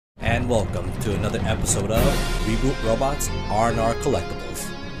and welcome to another episode of Reboot Robots R&R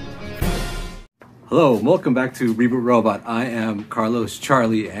Collectibles. Hello, welcome back to Reboot Robot. I am Carlos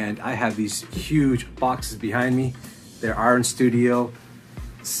Charlie, and I have these huge boxes behind me. They're Iron Studio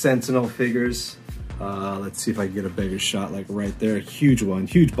Sentinel figures. Let's see if I can get a bigger shot, like right there. Huge one,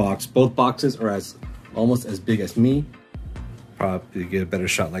 huge box. Both boxes are almost as big as me. Probably get a better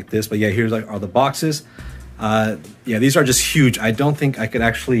shot like this, but yeah, here's are the boxes. Yeah, these are just huge. I don't think I could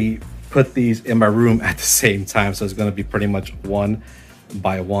actually put these in my room at the same time, so it's going to be pretty much one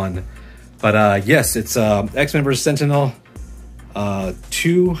by one. But yes, it's X-Men vs. Sentinel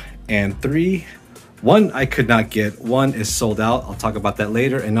 2 and 3. 1 I could not get. 1 is sold out. I'll talk about that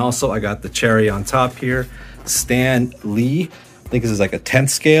later. And also I got the cherry on top here, Stan Lee. I think this is like a 10th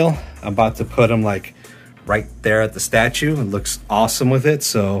scale. I'm about to put him like right there at the statue. It looks awesome with it.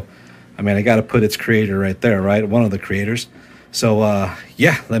 So, I mean, I got to put its creator right there, right? One of the creators. So,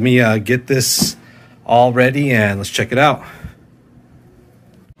 yeah, let me get this all ready and let's check it out.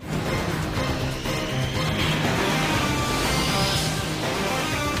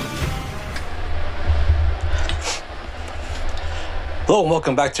 Hello and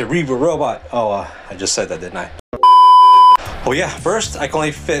welcome back to Reboot Robot. Oh, I just said that, didn't I? Well, yeah, first I can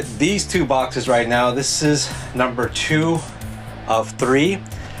only fit these two boxes right now. This is number 2 of 3.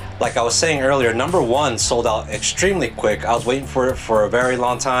 Like I was saying earlier, number 1 sold out extremely quick. I was waiting for it for a very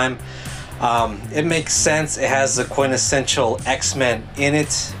long time. It makes sense. It has the quintessential X-Men in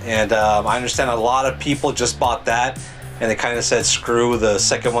it. And I understand a lot of people just bought that and they kind of said screw the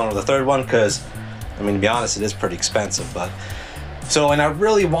second one or the third one because, I mean, to be honest, it is pretty expensive. But so, and I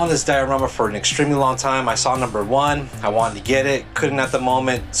really wanted this diorama for an extremely long time. I saw number 1, I wanted to get it, couldn't at the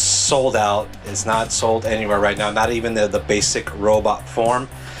moment, sold out. It's not sold anywhere right now, not even the basic robot form.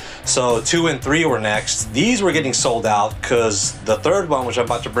 So 2 and 3 were next. These were getting sold out because the third one, which I'm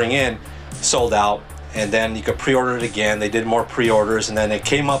about to bring in, sold out. And then you could pre-order it again. They did more pre-orders and then it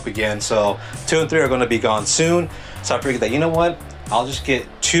came up again. So 2 and 3 are gonna be gone soon. So I figured that, you know what? I'll just get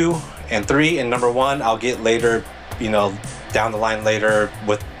 2 and 3 and number 1 I'll get later, you know, down the line later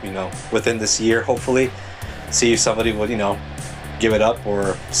with, you know, within this year, hopefully. See if somebody would, you know, give it up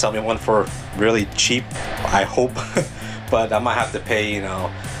or sell me one for really cheap, I hope. But I might have to pay, you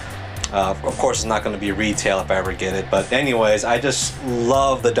know, of course it's not going to be retail if I ever get it. But anyways, I just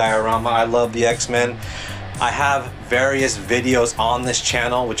love the diorama. I love the X-Men. I have various videos on this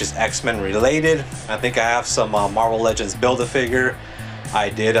channel which is X-Men related. I think I have some Marvel Legends Build-A-Figure. I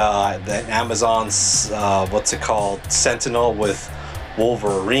did the Amazon's, what's it called, Sentinel with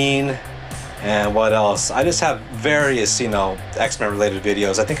Wolverine. And what else? I just have various, you know, X-Men related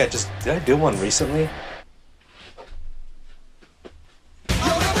videos. I think did I do one recently?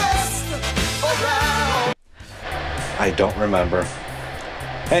 I don't remember.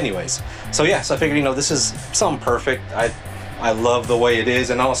 Anyways, so yeah, so I figured, you know, this is something perfect. I love the way it is.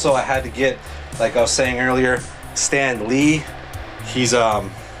 And also I had to get, like I was saying earlier, Stan Lee. He's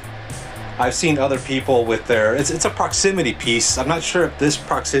I've seen other people with their, it's a proximity piece. I'm not sure if this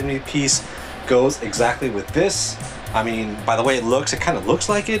proximity piece goes exactly with this. I mean, by the way it looks, it kind of looks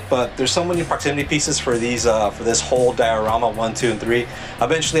like it, but there's so many proximity pieces for these for this whole diorama 1, 2, and 3.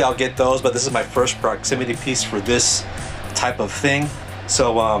 Eventually I'll get those, but this is my first proximity piece for this type of thing.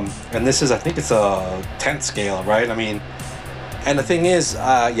 So and this is, I think it's a 10th scale, right? I mean, and the thing is,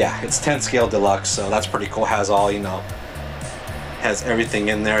 yeah, it's 10th scale deluxe, so that's pretty cool. Has all, you know, has everything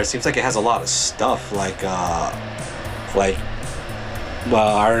in there. It seems like it has a lot of stuff, like well,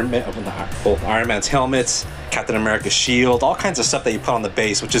 both Iron Man's helmets, Captain America's shield, all kinds of stuff that you put on the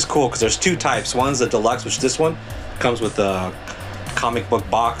base, which is cool because there's 2 types. One's the deluxe, which this one comes with a comic book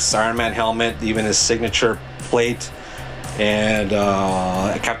box, Iron Man helmet, even his signature plate, and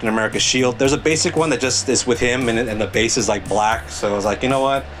Captain America's shield. There's a basic one that just is with him, and the base is like black. So I was like, you know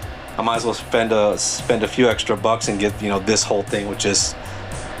what? I might as well spend a few extra bucks and get, you know, this whole thing, which is,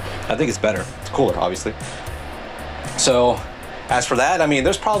 I think it's better. It's cooler, obviously. So as for that, I mean,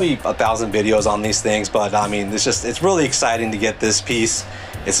 there's probably 1,000 videos on these things, but I mean, it's really exciting to get this piece.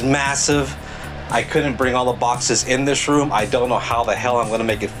 It's massive. I couldn't bring all the boxes in this room. I don't know how the hell I'm gonna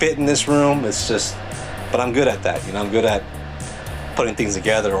make it fit in this room. It's just, but I'm good at that. You know, I'm good at putting things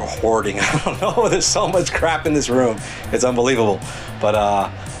together or hoarding. I don't know. There's so much crap in this room. It's unbelievable. But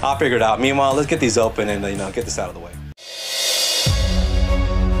I'll figure it out. Meanwhile, let's get these open and, you know, get this out of the way.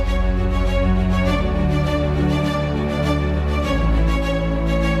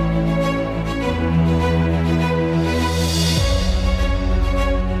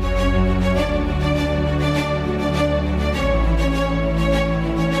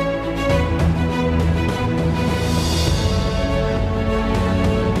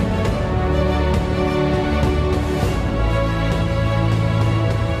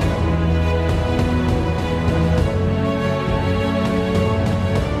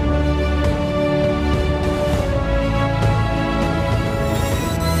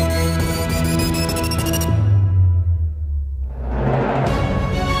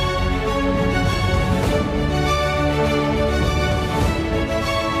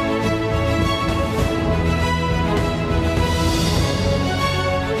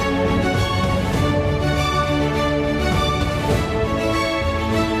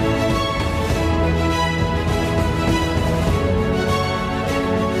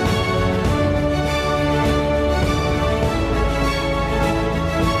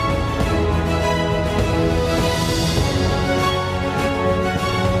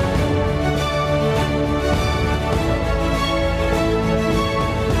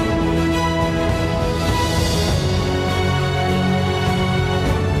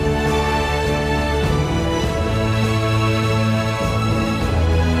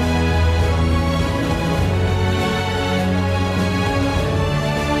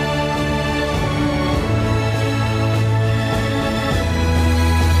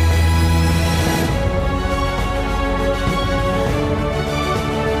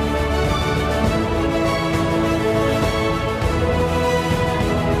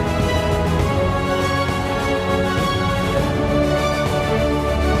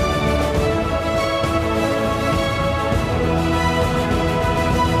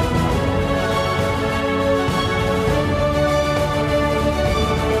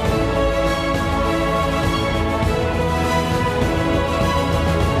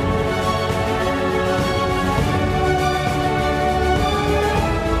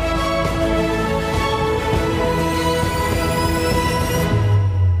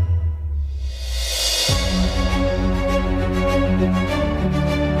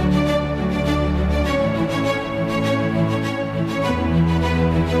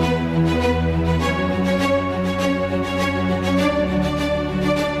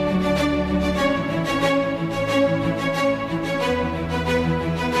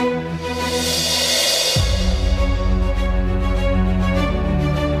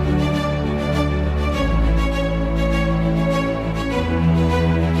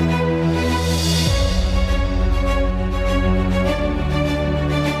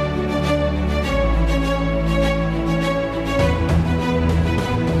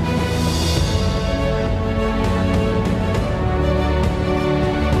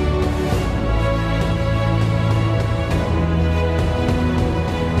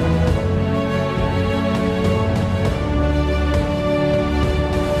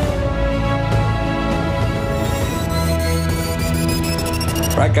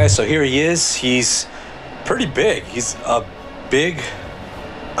 right, guys, so here he is. He's pretty big. He's a big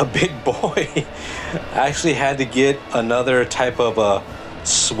boy. I actually had to get another type of a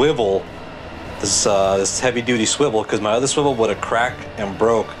swivel, this heavy duty swivel, because my other swivel would have cracked and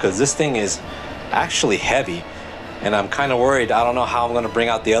broke, because this thing is actually heavy, and I'm kind of worried. I don't know how I'm going to bring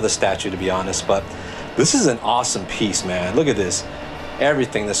out the other statue, to be honest, but this is an awesome piece, man. Look at this.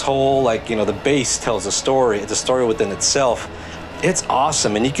 Everything, this whole, like, you know, the base tells a story. It's a story within itself. It's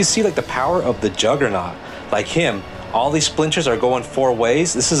awesome. And you can see like the power of the Juggernaut. Like him, all these splinters are going 4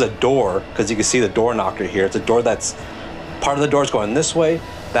 ways. This is a door, because you can see the door knocker here. It's a door that's, part of the door is going this way,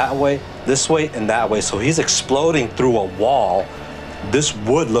 this way, and that way. So he's exploding through a wall. This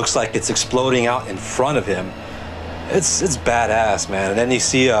wood looks like it's exploding out in front of him. It's badass, man. And then you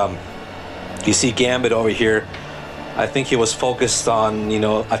see Gambit over here. I think he was focused on, you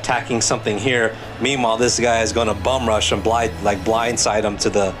know, attacking something here. Meanwhile, this guy is going to bum rush and blindside him to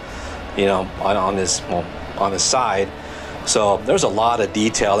the, you know, on his side. So there's a lot of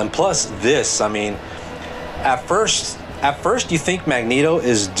detail. And plus this, I mean, at first you think Magneto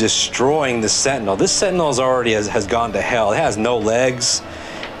is destroying the Sentinel. This Sentinel already has gone to hell. It has no legs.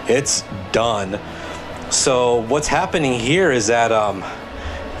 It's done. So what's happening here is that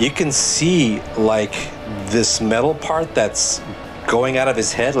you can see like this metal part that's going out of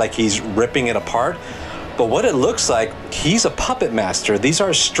his head, like he's ripping it apart. But what it looks like, he's a puppet master. These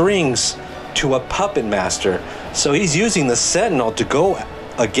are strings to a puppet master. So he's using the Sentinel to go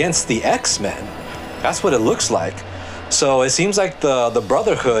against the X-Men. That's what it looks like. So it seems like the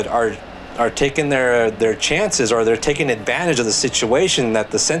Brotherhood are taking their chances, or they're taking advantage of the situation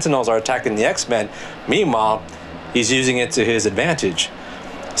that the Sentinels are attacking the X-Men. Meanwhile, he's using it to his advantage.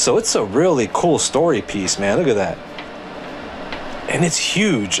 So it's a really cool story piece, man. Look at that. And it's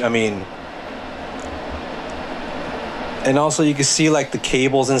huge. I mean, and also you can see like the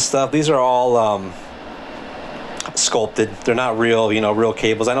cables and stuff. These are all sculpted. They're not real, you know, real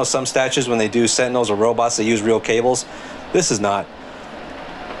cables. I know some statues, when they do Sentinels or robots, they use real cables. This is not.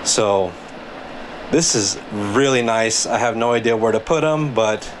 So this is really nice. I have no idea where to put them,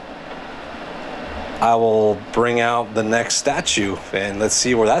 but I will bring out the next statue and let's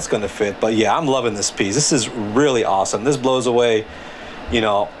see where that's going to fit. But yeah, I'm loving this piece. This is really awesome. This blows away, you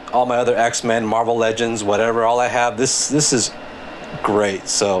know, all my other X-Men, Marvel Legends, whatever. All I have, this is great.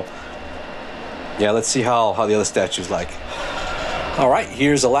 So yeah, let's see how the other statue's like. All right,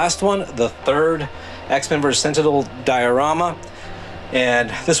 here's the last one, the third X-Men vs. Sentinel diorama.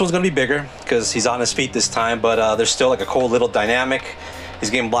 And this one's gonna be bigger because he's on his feet this time, but there's still like a cool little dynamic. He's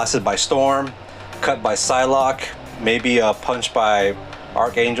getting blasted by Storm, cut by Psylocke, maybe punched by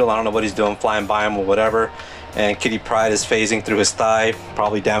Archangel. I don't know what he's doing, flying by him or whatever. And Kitty Pryde is phasing through his thigh,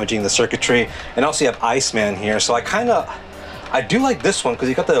 probably damaging the circuitry. And also you have Iceman here. So I do like this one because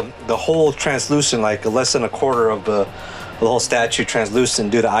you got the whole translucent, like less than a quarter of the whole statue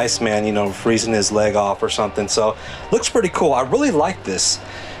translucent due to Iceman, you know, freezing his leg off or something. So looks pretty cool. I really like this,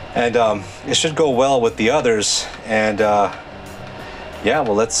 and it should go well with the others. And yeah,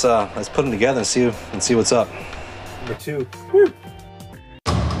 well, let's put them together and see what's up. Number 2. Woo.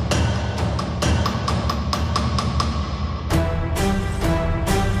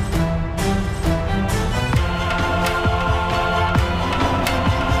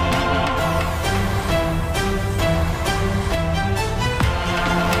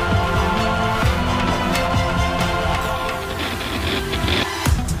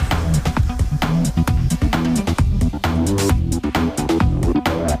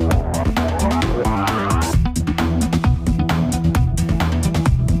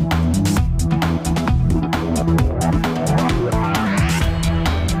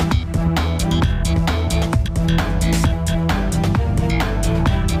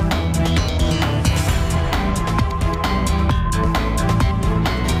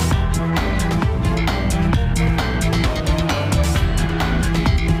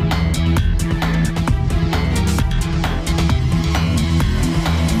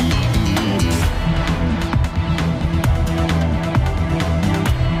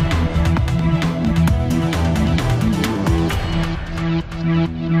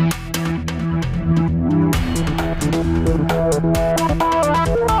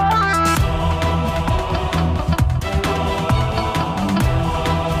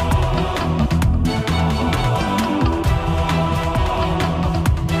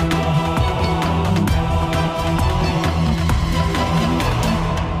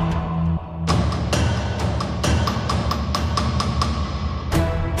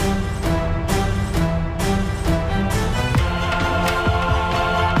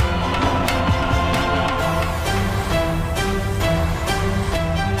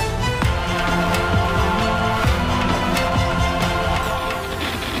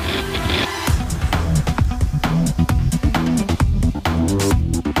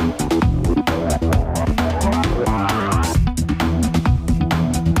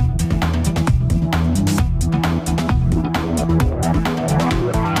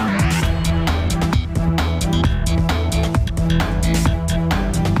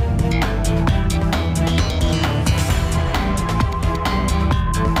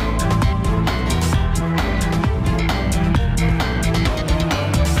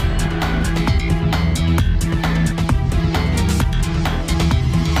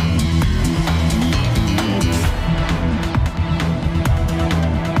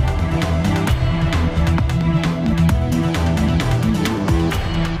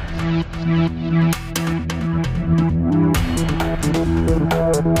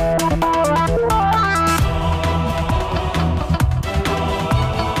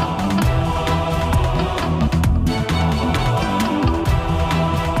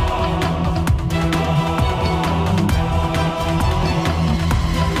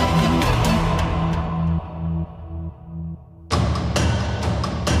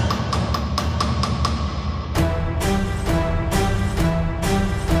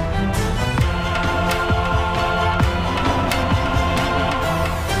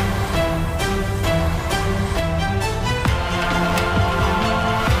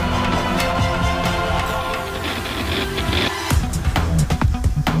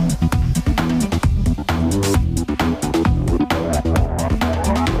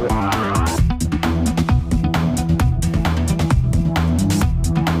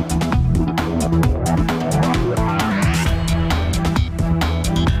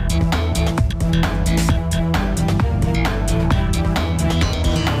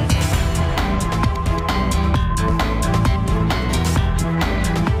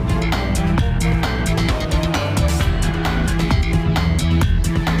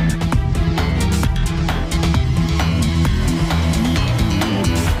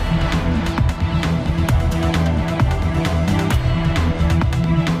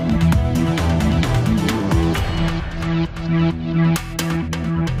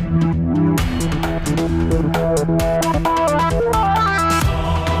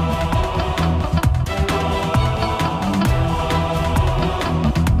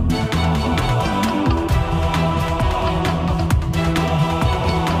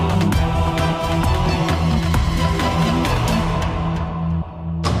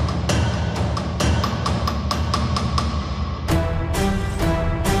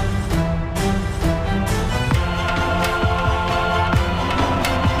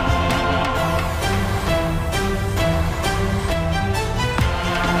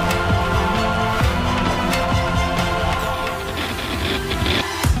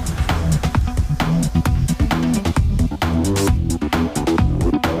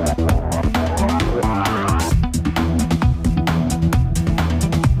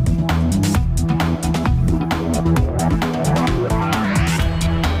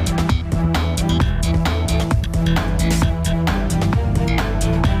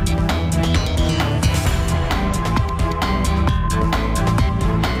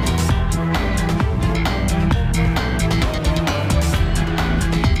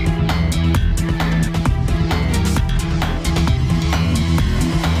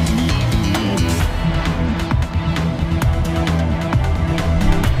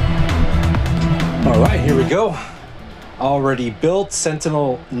 go. Already built,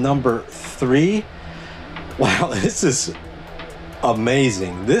 Sentinel number 3. Wow, this is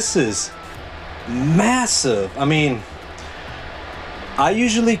amazing. This is massive. I mean, I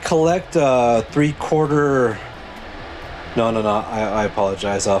usually collect 3/4, I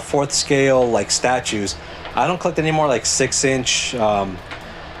apologize, 4th scale like statues. I don't collect any more like 6-inch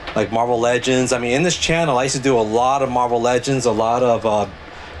like Marvel Legends. I mean, in this channel I used to do a lot of Marvel Legends, a lot of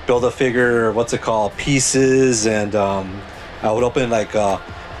Build-A-Figure, what's it called, pieces, and I would open like a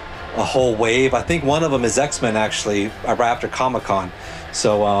whole wave. I think one of them is X-Men, actually, right after Comic-Con.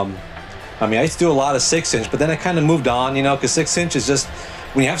 So I mean, I used to do a lot of 6-inch, but then I kind of moved on, you know, because 6-inch is just,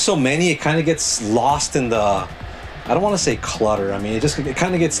 when you have so many, it kind of gets lost in the, I don't want to say clutter. I mean, it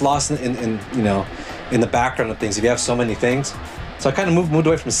kind of gets lost in you know, in the background of things if you have so many things. So I kind of moved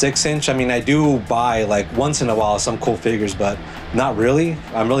away from 6-inch. I mean, I do buy like once in a while some cool figures, but not really.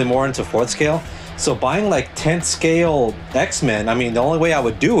 I'm really more into 4th scale. So buying like 10th scale X-Men, I mean, the only way I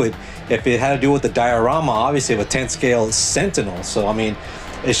would do it if it had to do with the diorama, obviously with 10th scale Sentinel. So I mean,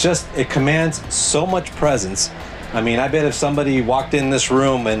 it's just, it commands so much presence. I mean, I bet if somebody walked in this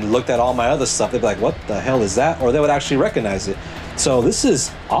room and looked at all my other stuff, they'd be like, what the hell is that? Or they would actually recognize it. So this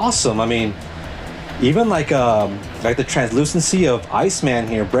is awesome. I mean, even like the translucency of Iceman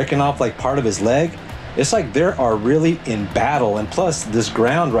here, breaking off like part of his leg, it's like they are really in battle. And plus this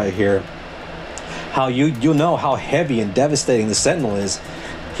ground right here, how you'll know how heavy and devastating the Sentinel is.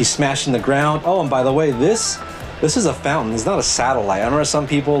 He's smashing the ground. Oh, and by the way, this is a fountain. It's not a satellite. I remember some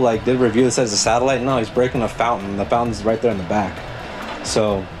people like did a review that says a satellite. No, he's breaking a fountain. The fountain's right there in the back.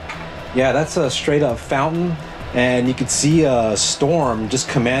 So yeah, that's a straight up fountain. And you could see a Storm just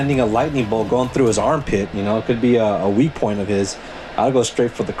commanding a lightning bolt going through his armpit. You know, it could be a weak point of his. I'll go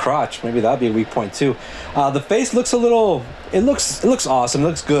straight for the crotch. Maybe that'd be a weak point too. The face looks a little, it looks awesome. It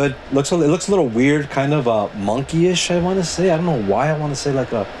looks good. It looks a little weird, kind of monkey-ish, I want to say. I don't know why I want to say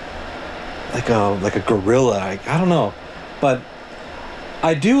like a gorilla. I don't know, but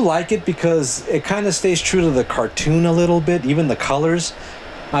I do like it because it kind of stays true to the cartoon a little bit, even the colors.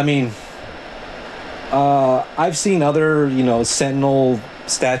 I mean, I've seen other, you know, Sentinel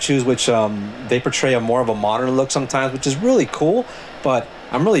statues which they portray more of a modern look sometimes, which is really cool, but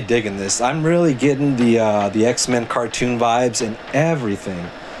I'm really digging this. I'm really getting the X-Men cartoon vibes and everything.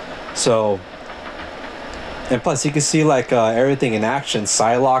 So, and plus you can see like everything in action.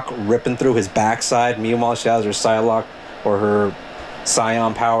 Psylocke ripping through his backside. Meanwhile, she has her Psylocke or her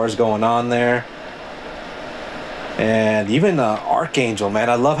Scion powers going on there. And even Archangel, man,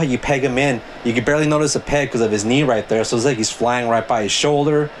 I love how you peg him in. You can barely notice a peg because of his knee right there. So it's like he's flying right by his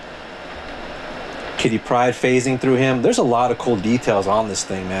shoulder. Kitty Pryde phasing through him. There's a lot of cool details on this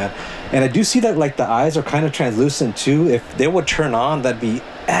thing, man. And I do see that like the eyes are kind of translucent too. If they would turn on, that'd be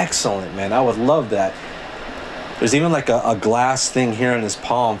excellent, man. I would love that. There's even like a glass thing here in his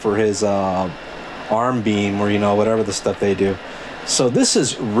palm for his arm beam, or, you know, whatever the stuff they do. So this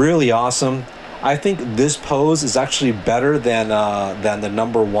is really awesome. I think this pose is actually better than the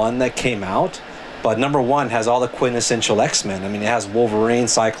number 1 that came out. But number 1 has all the quintessential X-Men. I mean, it has Wolverine,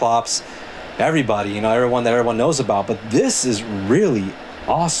 Cyclops, everybody, you know, everyone that everyone knows about. But this is really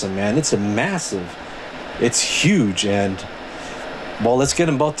awesome, man. It's a massive, it's huge. And well, let's get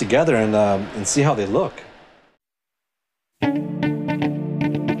them both together and see how they look.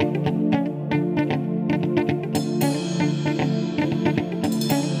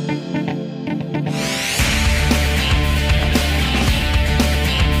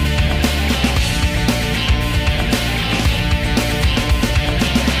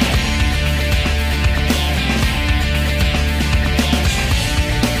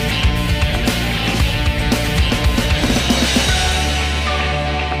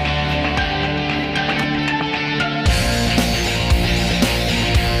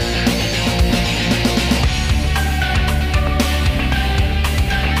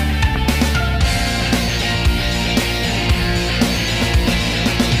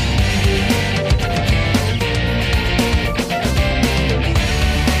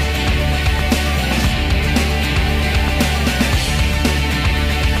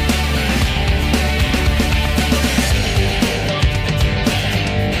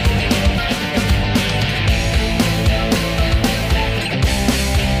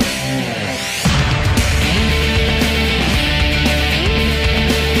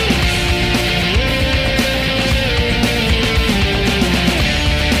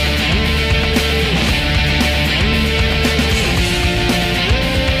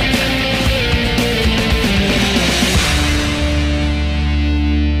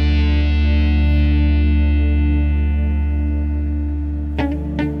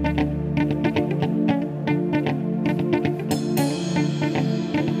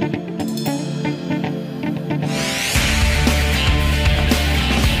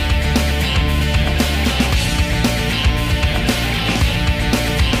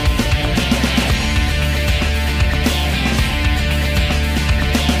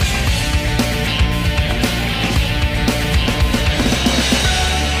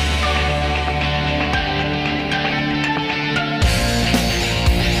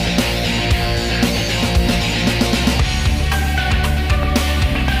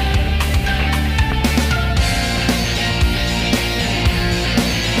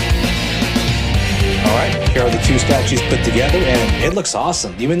 Here are the two statues put together, and it looks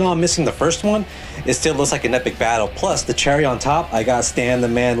awesome. Even though I'm missing the first one, it still looks like an epic battle. Plus, the cherry on top, I got Stan the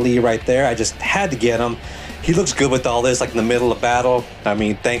Man Lee right there. I just had to get him. He looks good with all this, like in the middle of battle. I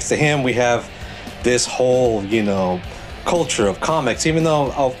mean, thanks to him, we have this whole, you know, culture of comics. Even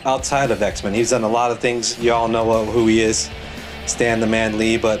though outside of X-Men, he's done a lot of things. You all know who he is, Stan the Man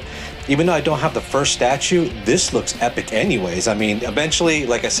Lee. But even though I don't have the first statue, this looks epic anyways. I mean, eventually,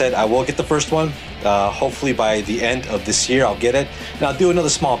 like I said, I will get the first one. Hopefully by the end of this year, I'll get it. And I'll do another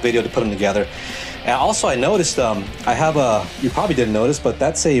small video to put them together. And also, I noticed, I have a, you probably didn't notice, but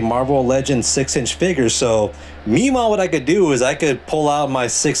that's a Marvel Legends 6-inch figure. So, meanwhile, what I could do is I could pull out my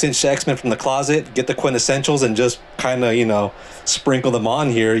 6-inch X-Men from the closet, get the quintessentials, and just kind of, you know, sprinkle them on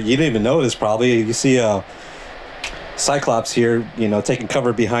here. You didn't even notice, probably. You see Cyclops here, you know, taking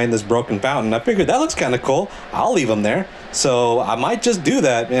cover behind this broken fountain. I figured that looks kind of cool. I'll leave them there. So I might just do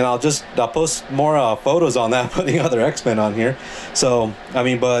that, and I'll post more photos on that, putting other X-Men on here. So, I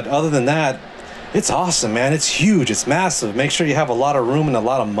mean, but other than that, it's awesome, man. It's huge. It's massive. Make sure you have a lot of room and a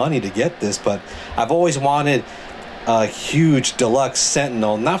lot of money to get this. But I've always wanted a huge deluxe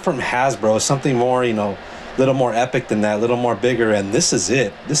Sentinel, not from Hasbro, something more, you know, a little more epic than that, a little more bigger. And this is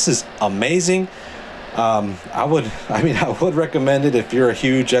it. This is amazing. I would recommend it if you're a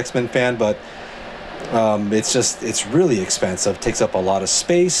huge X-Men fan, but it's really expensive. It takes up a lot of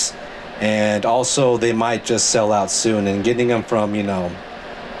space, and also they might just sell out soon. And getting them from, you know,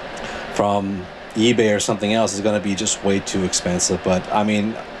 from eBay or something else is going to be just way too expensive. But I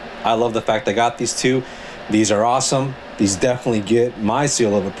mean, I love the fact I got these two. These are awesome. These definitely get my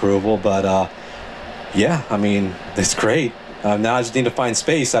seal of approval. But yeah, I mean, it's great. Now I just need to find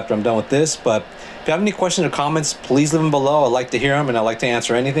space after I'm done with this. But if you have any questions or comments, please leave them below. I'd like to hear them, and I'd like to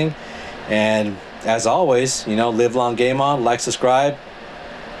answer anything. And as always, you know, live long, game on, like, subscribe.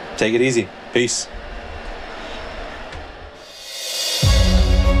 Take it easy. Peace.